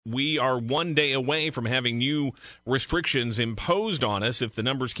we are one day away from having new restrictions imposed on us if the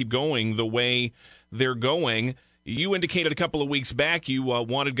numbers keep going the way they're going. You indicated a couple of weeks back you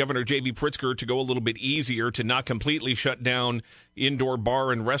wanted Governor J.B. Pritzker to go a little bit easier, to not completely shut down indoor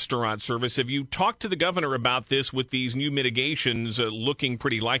bar and restaurant service. Have you talked to the governor about this with these new mitigations looking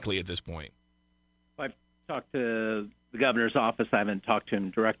pretty likely at this point? I've talked to the governor's office. I haven't talked to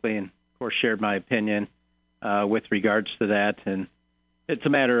him directly and, of course, shared my opinion with regards to that. And it's a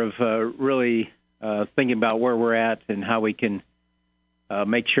matter of really thinking about where we're at and how we can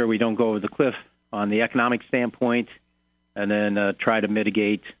make sure we don't go over the cliff on the economic standpoint, and then try to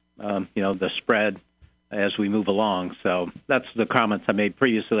mitigate, the spread as we move along. So that's the comments I made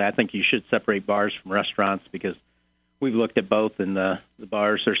previously. I think you should separate bars from restaurants because we've looked at both, and the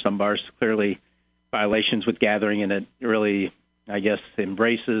bars, there's some bars clearly violations with gathering, and it really, I guess,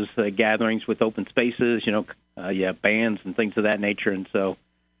 embraces gatherings with open spaces, you have bands and things of that nature. And so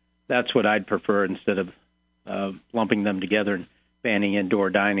that's what I'd prefer instead of lumping them together and banning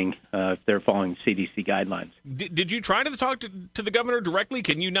indoor dining if they're following CDC guidelines. Did you try to talk to the governor directly?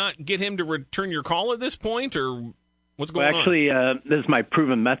 Can you not get him to return your call at this point, or what's going on? Actually, this is my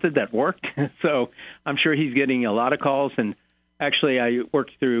proven method that worked. So I'm sure he's getting a lot of calls. And actually, I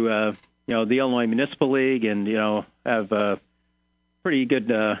worked through, the Illinois Municipal League and, have a pretty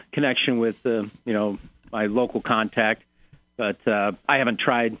good connection with, my local contact. But I haven't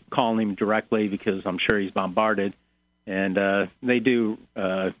tried calling him directly because I'm sure he's bombarded. And they do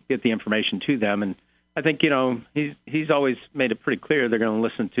get the information to them. And I think, he's always made it pretty clear they're going to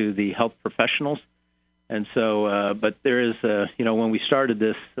listen to the health professionals. And so, but there is, when we started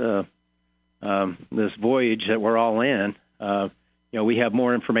this this voyage that we're all in, we have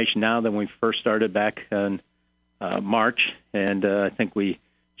more information now than we first started back in March. And I think we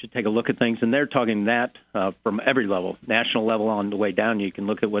should take a look at things. And they're talking that from every level, national level on the way down. You can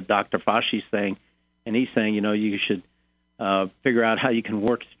look at what Dr. Fauci's saying. And he's saying, you should figure out how you can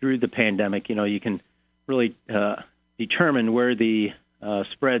work through the pandemic. You can really determine where the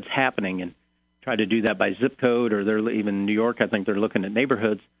spread's happening and try to do that by zip code, or they're even in New York, I think they're looking at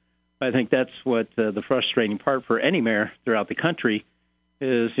neighborhoods. But I think that's what the frustrating part for any mayor throughout the country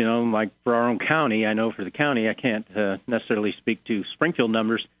is, like for our own county. I know for the county, I can't necessarily speak to Springfield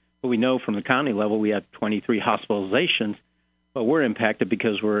numbers, but we know from the county level we had 23 hospitalizations, but we're impacted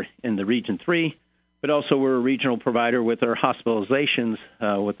because we're in the Region 3. But also we're a regional provider with our hospitalizations,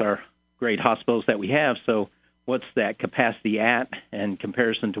 with our great hospitals that we have. So what's that capacity at in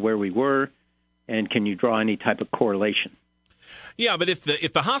comparison to where we were, and can you draw any type of correlation? Yeah, but if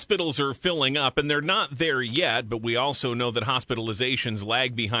the hospitals are filling up, and they're not there yet, but we also know that hospitalizations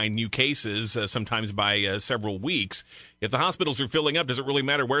lag behind new cases, sometimes by several weeks. If the hospitals are filling up, does it really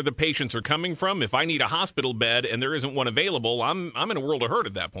matter where the patients are coming from? If I need a hospital bed and there isn't one available, I'm in a world of hurt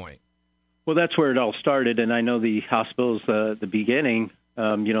at that point. Well, that's where it all started, and I know the hospitals at the beginning,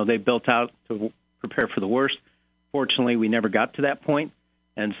 they built out to prepare for the worst. Fortunately, we never got to that point,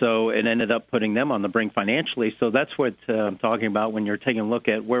 and so it ended up putting them on the brink financially. So that's what I'm talking about when you're taking a look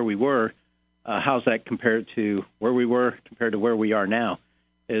at where we were. How's that compared to where we were compared to where we are now?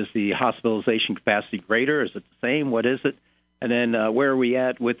 Is the hospitalization capacity greater? Is it the same? What is it? And then where are we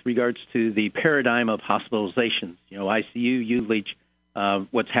at with regards to the paradigm of hospitalizations? ICU, U-Leach,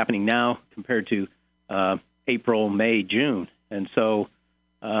 what's happening now compared to April, May, June. And so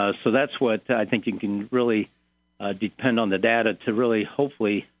that's what I think you can really depend on the data to really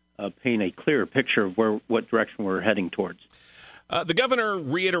hopefully paint a clearer picture of what direction we're heading towards. The governor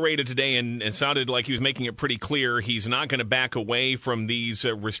reiterated today and sounded like he was making it pretty clear he's not going to back away from these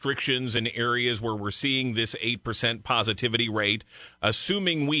restrictions in areas where we're seeing this 8% positivity rate.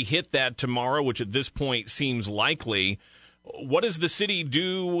 Assuming we hit that tomorrow, which at this point seems likely, what does the city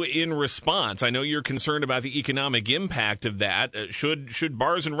do in response? I know you're concerned about the economic impact of that. Should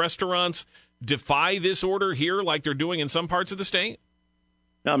bars and restaurants defy this order here like they're doing in some parts of the state?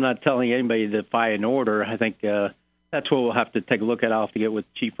 No, I'm not telling anybody to defy an order. I think that's what we'll have to take a look at. I'll have to get with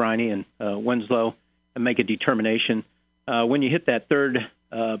Chief Riney and Winslow and make a determination. When you hit that third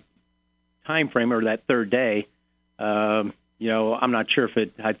time frame or that third day, I'm not sure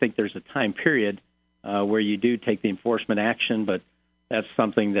if I think there's a time period where you do take the enforcement action, but that's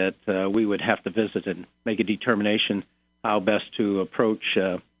something that we would have to visit and make a determination how best to approach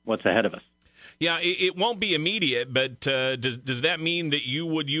what's ahead of us. Yeah, it won't be immediate, but does that mean that you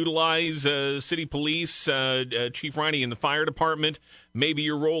would utilize city police, Chief Riney, and the fire department, maybe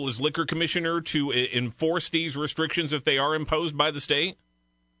your role as liquor commissioner, to enforce these restrictions if they are imposed by the state?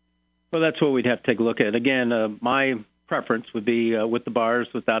 Well, that's what we'd have to take a look at. Again, my preference would be with the bars,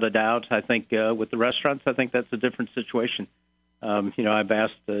 without a doubt. I think with the restaurants, I think that's a different situation. I've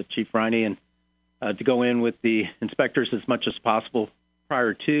asked Chief Riney and to go in with the inspectors as much as possible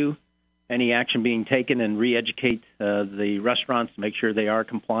prior to any action being taken and re-educate the restaurants to make sure they are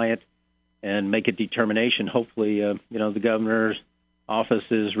compliant and make a determination. Hopefully, the governor's office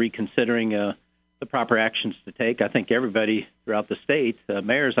is reconsidering the proper actions to take. I think everybody throughout the state,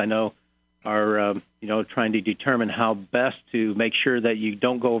 mayors I know, are trying to determine how best to make sure that you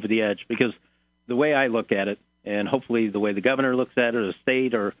don't go over the edge. Because the way I look at it, and hopefully the way the governor looks at it, or the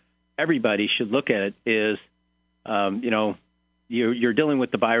state, or everybody should look at it, is you're dealing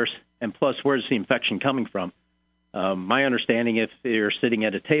with the virus, and plus, where's the infection coming from? My understanding, if you're sitting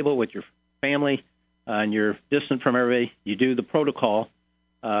at a table with your family and you're distant from everybody, you do the protocol,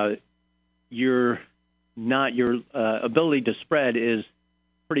 your ability to spread is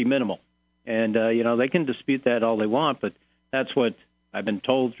pretty minimal. And, they can dispute that all they want, but that's what I've been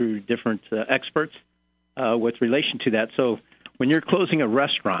told through different experts with relation to that. So when you're closing a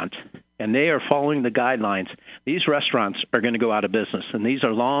restaurant and they are following the guidelines, these restaurants are going to go out of business. And these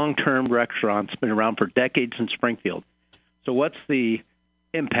are long-term restaurants, been around for decades in Springfield. So what's the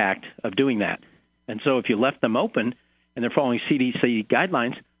impact of doing that? And so if you left them open and they're following CDC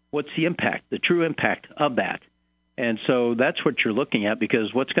guidelines, what's the impact, the true impact of that? And so that's what you're looking at,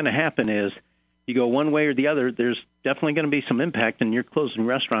 because what's going to happen is you go one way or the other, there's definitely going to be some impact, and you're closing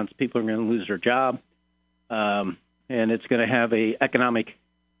restaurants. People are going to lose their job, and it's going to have a economic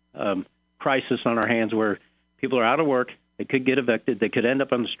crisis on our hands where people are out of work. They could get evicted. They could end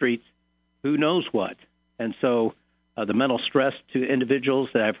up on the streets. Who knows what? And so the mental stress to individuals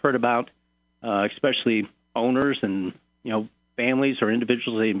that I've heard about, especially owners and families or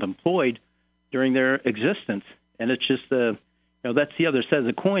individuals they've employed during their existence. And it's just, that's the other side of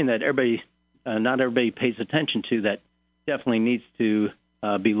the coin that not everybody pays attention to, that definitely needs to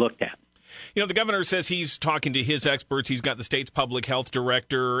be looked at. The governor says he's talking to his experts. He's got the state's public health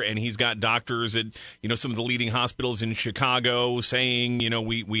director, and he's got doctors at, some of the leading hospitals in Chicago saying,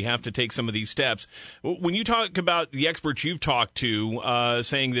 we have to take some of these steps. When you talk about the experts you've talked to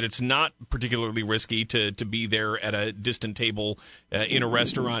saying that it's not particularly risky to be there at a distant table in a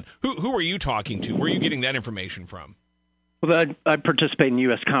restaurant, who are you talking to? Where are you getting that information from? Well, I participate in the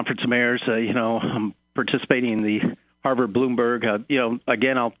U.S. Conference of Mayors. I'm participating in the Harvard Bloomberg.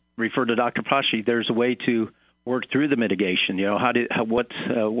 Again, I'll refer to Dr. Pasci. There's a way to work through the mitigation.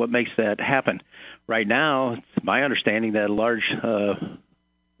 What makes that happen? Right now, it's my understanding that a large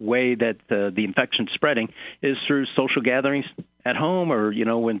way that the infection's spreading is through social gatherings at home, or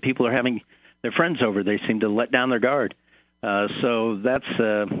when people are having their friends over, they seem to let down their guard. So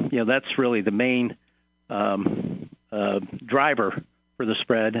that's really the main driver for the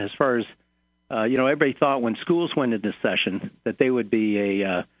spread. As far as everybody thought when schools went into session that they would be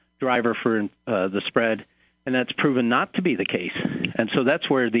a driver for the spread, and that's proven not to be the case. And so that's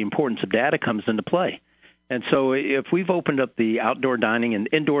where the importance of data comes into play. And so if we've opened up the outdoor dining, and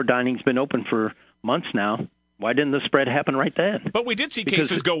indoor dining's been open for months now, why didn't the spread happen right then? But we did see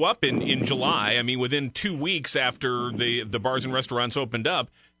cases go up in July. I mean, within 2 weeks after the bars and restaurants opened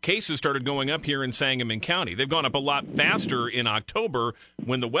up, cases started going up here in Sangamon County. They've gone up a lot faster in October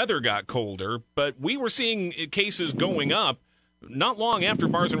when the weather got colder, but we were seeing cases going up not long after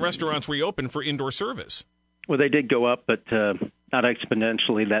bars and restaurants reopened for indoor service. Well, they did go up, but not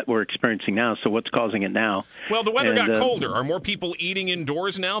exponentially that we're experiencing now. So what's causing it now? Well, the weather got colder. Are more people eating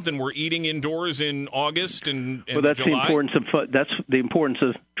indoors now than were eating indoors in August and that's July? That's the importance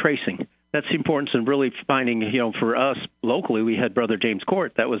of tracing. That's the importance of really finding, for us locally, we had Brother James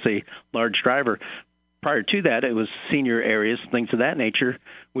Court. That was a large driver. Prior to that, it was senior areas, things of that nature,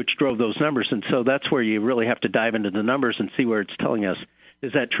 which drove those numbers. And so that's where you really have to dive into the numbers and see where it's telling us.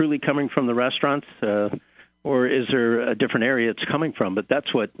 Is that truly coming from the restaurants, or is there a different area it's coming from? But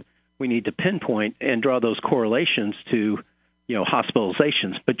that's what we need to pinpoint and draw those correlations to,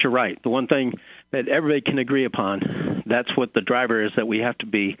 hospitalizations. But you're right. The one thing that everybody can agree upon, that's what the driver is that we have to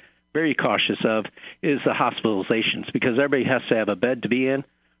be very cautious of, is the hospitalizations, because everybody has to have a bed to be in,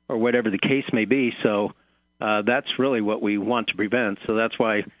 or whatever the case may be. So that's really what we want to prevent. So that's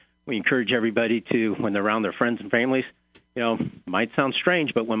why we encourage everybody to, when they're around their friends and families, might sound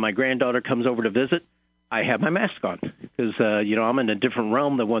strange, but when my granddaughter comes over to visit, I have my mask on because, I'm in a different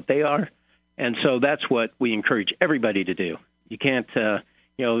realm than what they are. And so that's what we encourage everybody to do. You can't,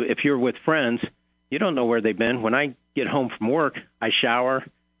 if you're with friends, you don't know where they've been. When I get home from work, I shower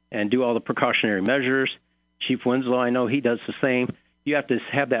and do all the precautionary measures. Chief Winslow, I know he does the same. You have to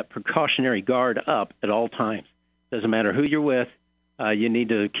have that precautionary guard up at all times. Doesn't matter who you're with. You need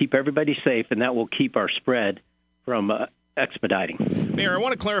to keep everybody safe, and that will keep our spread from expediting. Mayor, I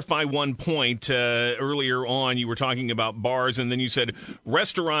want to clarify one point. Earlier on, you were talking about bars, and then you said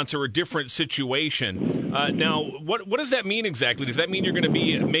restaurants are a different situation. Now, what does that mean exactly? Does that mean you're going to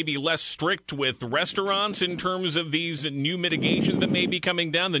be maybe less strict with restaurants in terms of these new mitigations that may be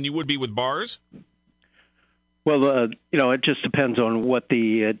coming down than you would be with bars? Well, it just depends on what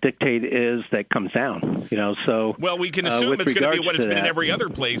the dictate is that comes down. So well, we can assume it's going to be what it's been in every other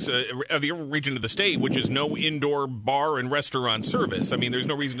place, every region of the state, which is no indoor bar and restaurant service. I mean, there's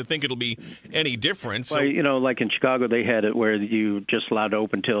no reason to think it'll be any different. So, well, like in Chicago, they had it where you just allowed to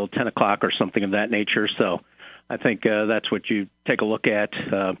open till 10 o'clock or something of that nature. So I think that's what you take a look at,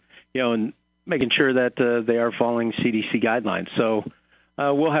 and making sure that they are following CDC guidelines. So.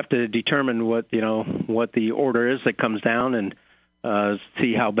 We'll have to determine what the order is that comes down and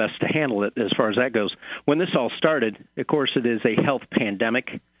see how best to handle it as far as that goes. When this all started, of course, it is a health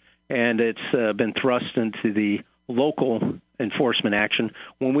pandemic, and it's been thrust into the local enforcement action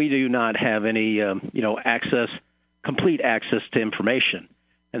when we do not have any, complete access to information.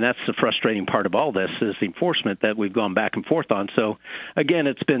 And that's the frustrating part of all this is the enforcement that we've gone back and forth on. So, again,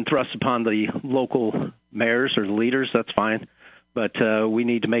 it's been thrust upon the local mayors or the leaders. That's fine. But we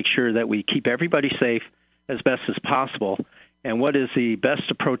need to make sure that we keep everybody safe as best as possible. And what is the best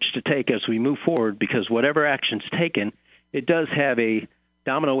approach to take as we move forward? Because whatever action's taken, it does have a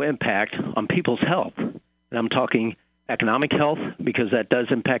domino impact on people's health. And I'm talking economic health because that does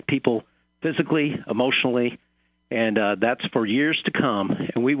impact people physically, emotionally, and that's for years to come.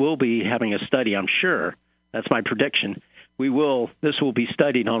 And we will be having a study, I'm sure. That's my prediction. This will be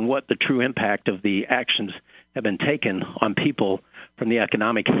studied on what the true impact of the actions have been taken on people from the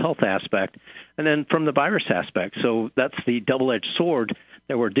economic health aspect and then from the virus aspect. So that's the double-edged sword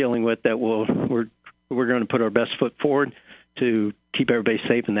that we're dealing with that we're going to put our best foot forward to keep everybody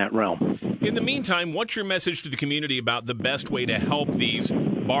safe in that realm. In the meantime, what's your message to the community about the best way to help these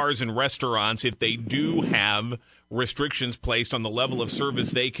bars and restaurants if they do have restrictions placed on the level of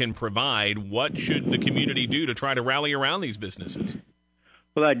service they can provide? What should the community do to try to rally around these businesses?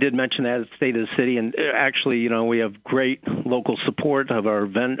 Well, I did mention that at the State of the City, and actually, we have great local support of our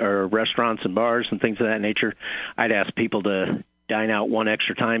restaurants and bars and things of that nature. I'd ask people to dine out one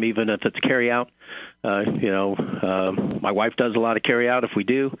extra time, even if it's carry out. My wife does a lot of carry out. If we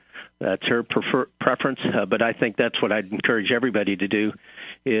do, that's her preference. But I think that's what I'd encourage everybody to do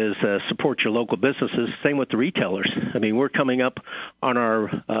is support your local businesses. Same with the retailers. I mean, we're coming up on our,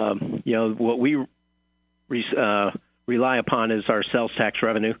 what we rely upon is our sales tax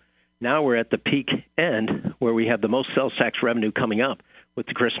revenue. Now we're at the peak end where we have the most sales tax revenue coming up with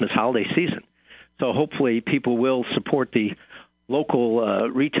the Christmas holiday season. So hopefully people will support the local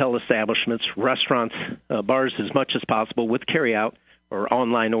retail establishments, restaurants, bars as much as possible with carry-out or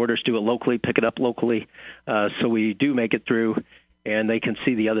online orders, do it locally, pick it up locally, so we do make it through and they can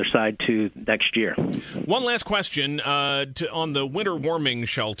see the other side to next year. One last question on the winter warming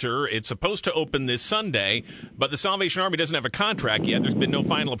shelter. It's supposed to open this Sunday, but the Salvation Army doesn't have a contract yet. There's been no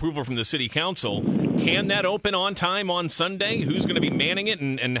final approval from the City Council. Can that open on time on Sunday? Who's going to be manning it,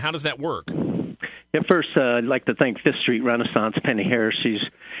 and how does that work? Yeah, first, I'd like to thank Fifth Street Renaissance, Penny Harris.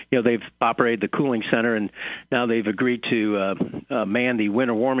 They've operated the cooling center, and now they've agreed to man the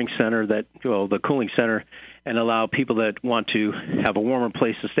winter warming center, the cooling center, and allow people that want to have a warmer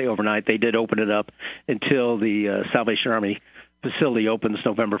place to stay overnight. They did open it up until the Salvation Army facility opens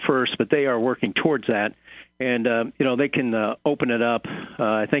November 1st, but they are working towards that. And, they can open it up.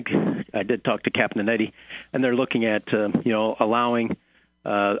 I think I did talk to Captain Eddie, and they're looking at, allowing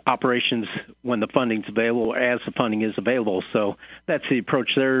operations when the funding's available, as the funding is available. So that's the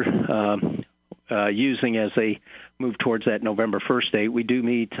approach they're using as they move towards that November 1st date. We do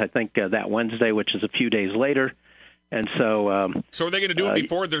meet, I think, that Wednesday, which is a few days later. And so... so are they going to do it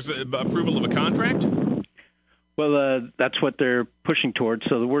before there's approval of a contract? Well, that's what they're pushing towards.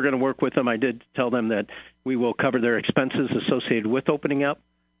 So we're going to work with them. I did tell them that we will cover their expenses associated with opening up.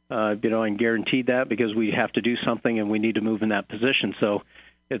 And guaranteed that because we have to do something and we need to move in that position. So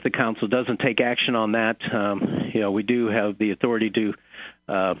if the council doesn't take action on that, we do have the authority to,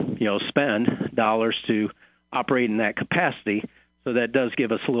 spend dollars to operate in that capacity. So that does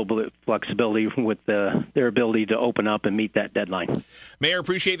give us a little bit of flexibility with their ability to open up and meet that deadline. Mayor,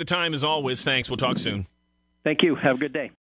 appreciate the time as always. Thanks. We'll talk soon. Thank you. Have a good day.